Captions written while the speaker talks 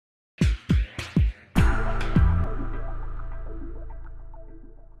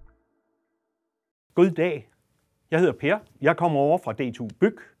God dag. Jeg hedder Per. Jeg kommer over fra D2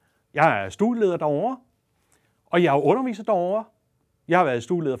 Byg. Jeg er studieleder derovre, og jeg er underviser derovre. Jeg har været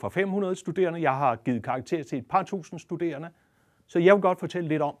studieleder for 500 studerende. Jeg har givet karakter til et par tusind studerende. Så jeg vil godt fortælle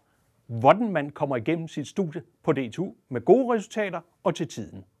lidt om, hvordan man kommer igennem sit studie på D2 med gode resultater og til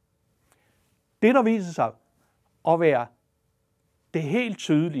tiden. Det, der viser sig at være det helt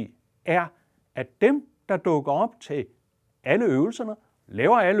tydelige, er, at dem, der dukker op til alle øvelserne,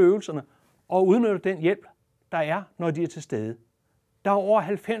 laver alle øvelserne og udnytter den hjælp, der er, når de er til stede. Der er over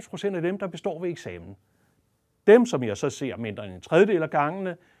 90% af dem, der består ved eksamen. Dem, som jeg så ser mindre end en tredjedel af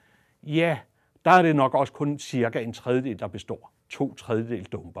gangene, ja, der er det nok også kun cirka en tredjedel, der består. 2/3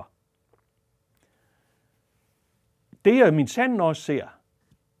 dumper. Det, jeg min sanden også ser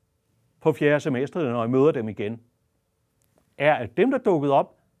på 4. semester, når jeg møder dem igen, er, at dem, der dukkede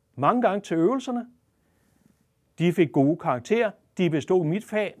op mange gange til øvelserne, de fik gode karakterer, de bestod mit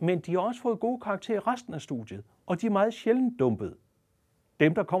fag, men de har også fået gode karakterer resten af studiet, og de er meget sjældent dumpet.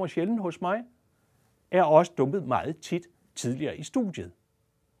 Dem, der kommer sjældent hos mig, er også dumpet meget tit tidligere i studiet.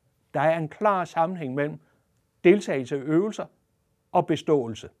 Der er en klar sammenhæng mellem deltagelse i øvelser og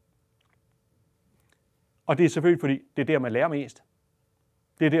beståelse. Og det er selvfølgelig, fordi det er der, man lærer mest.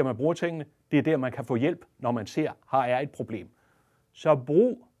 Det er der, man bruger tingene. Det er der, man kan få hjælp, når man ser, her er et problem. Så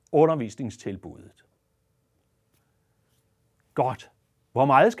brug undervisningstilbuddet. Godt. Hvor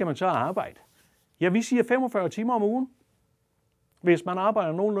meget skal man så arbejde? Ja, vi siger 45 timer om ugen, hvis man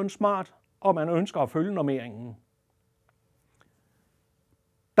arbejder nogenlunde smart, og man ønsker at følge normeringen.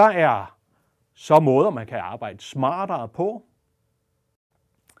 Der er så måder, man kan arbejde smartere på.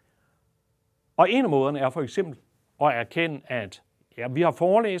 Og en af måderne er for eksempel at erkende, at ja, vi har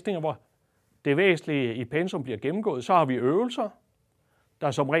forelæsninger, hvor det væsentlige i pensum bliver gennemgået. Så har vi øvelser,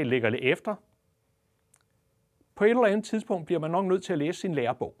 der som regel ligger lidt efter. På et eller andet tidspunkt bliver man nok nødt til at læse sin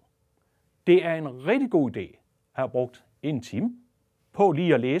lærebog. Det er en rigtig god idé at have brugt en time på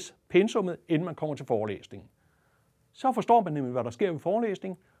lige at læse pensummet, inden man kommer til forelæsningen. Så forstår man nemlig, hvad der sker ved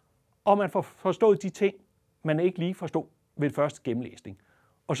forelæsningen, og man får forstået de ting, man ikke lige forstod ved første gennemlæsning.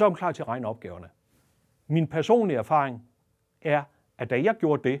 Og så er man klar til at regne opgaverne. Min personlige erfaring er, at da jeg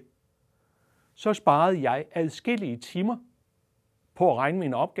gjorde det, så sparede jeg adskillige timer på at regne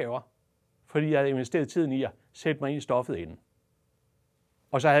mine opgaver, fordi jeg havde investeret tiden i at sætte mig ind i stoffet inden.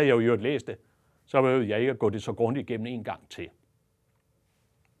 Og så havde jeg jo læst det, så behøvede jeg ikke at gå det så grundigt igennem en gang til.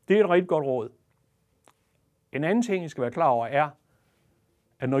 Det er et rigtig godt råd. En anden ting, I skal være klar over, er,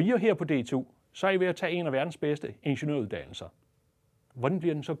 at når I er her på D2, så er I ved at tage en af verdens bedste ingeniøruddannelser. Hvordan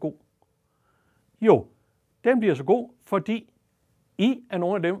bliver den så god? Jo, den bliver så god, fordi I er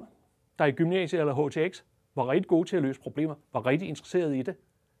nogle af dem, der i gymnasiet eller HTX var rigtig gode til at løse problemer, var rigtig interesserede i det.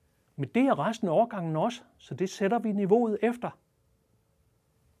 Men det er resten af årgangen også, så det sætter vi niveauet efter.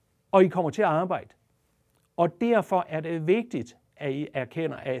 Og I kommer til at arbejde. Og derfor er det vigtigt, at I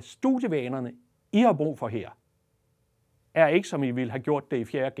erkender, at studievanerne, I har brug for her, er ikke som I ville have gjort det i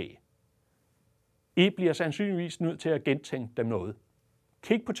 4. G. I bliver sandsynligvis nødt til at gentænke dem noget.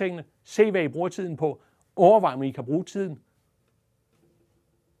 Kig på tingene, se hvad I bruger tiden på, overvej om I kan bruge tiden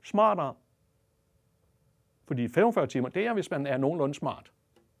smartere. Fordi 45 timer, det er, hvis man er nogenlunde smart.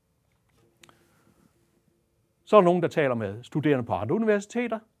 Så er der nogen, der taler med studerende på andre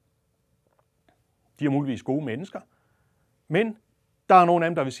universiteter. De er muligvis gode mennesker. Men der er nogen af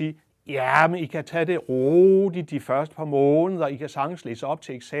dem, der vil sige, ja, men I kan tage det roligt de første par måneder, I kan sagtens læse op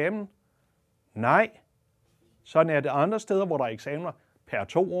til eksamen. Nej, sådan er det andre steder, hvor der er eksamener per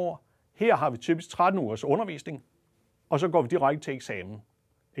 2 år. Her har vi typisk 13 ugers undervisning, og så går vi direkte til eksamen.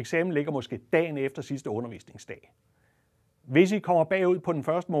 Eksamen ligger måske dagen efter sidste undervisningsdag. Hvis I kommer bagud på den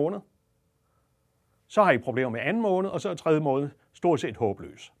første måned, så har I problemer med anden måned, og så er tredje måned stort set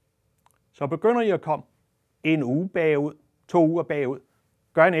håbløs. Så begynder I at komme en uge bagud, 2 uger bagud,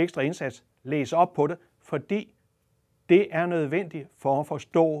 gør en ekstra indsats, læs op på det, fordi det er nødvendigt for at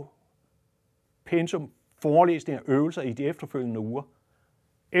forstå pensum, forelæsninger og øvelser i de efterfølgende uger.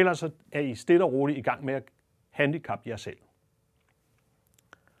 Ellers så er I stille og roligt i gang med at handicappe jer selv.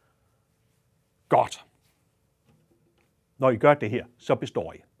 Godt. Når I gør det her, så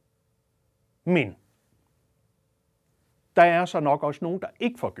består I. Men der er så nok også nogen, der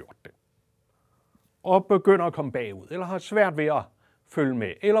ikke får gjort det. Og begynder at komme bagud, eller har svært ved at følge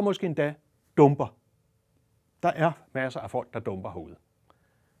med, eller måske endda dumper. Der er masser af folk, der dumper herude.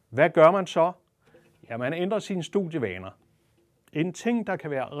 Hvad gør man så? Ja, man ændrer sine studievaner. En ting, der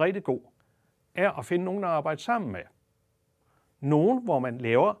kan være rigtig god, er at finde nogen at arbejde sammen med. Nogen, hvor man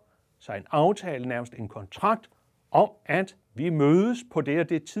laver sig en aftale, nærmest en kontrakt, om at vi mødes på det og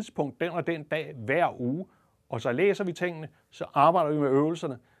det tidspunkt, den og den dag, hver uge, og så læser vi tingene, så arbejder vi med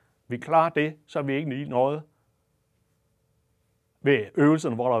øvelserne. vi klarer det, så er vi ikke lige noget ved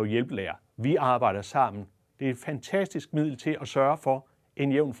øvelserne, hvor der er jo hjælpelærer. Vi arbejder sammen. Det er et fantastisk middel til at sørge for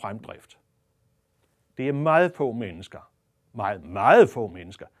en jævn fremdrift. Det er meget få mennesker, meget få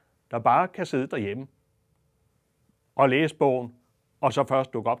mennesker, der bare kan sidde derhjemme og læse bogen, og så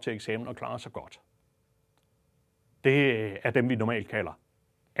først dukke op til eksamen og klare sig godt. Det er dem, vi normalt kalder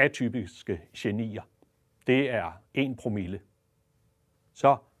atypiske genier. Det er 1 promille.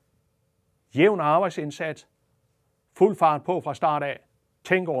 Så jævn arbejdsindsats, fuld fart på fra start af,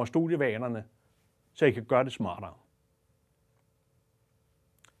 tænk over studievanerne, så I kan gøre det smartere.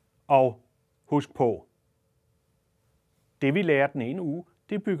 Og husk på, det vi lærer den ene uge,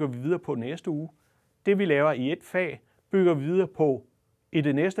 det bygger vi videre på næste uge. Det vi laver i et fag, bygger vi videre på i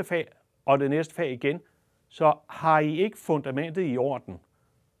det næste fag og det næste fag igen. Så har I ikke fundamentet i orden,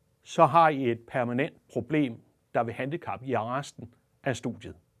 så har I et permanent problem, der vil handicap i resten af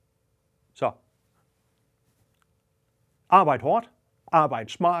studiet. Så arbejd hårdt, arbejd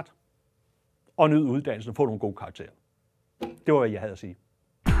smart og nyd uddannelsen og få nogle gode karakterer. Det var, hvad jeg havde at sige.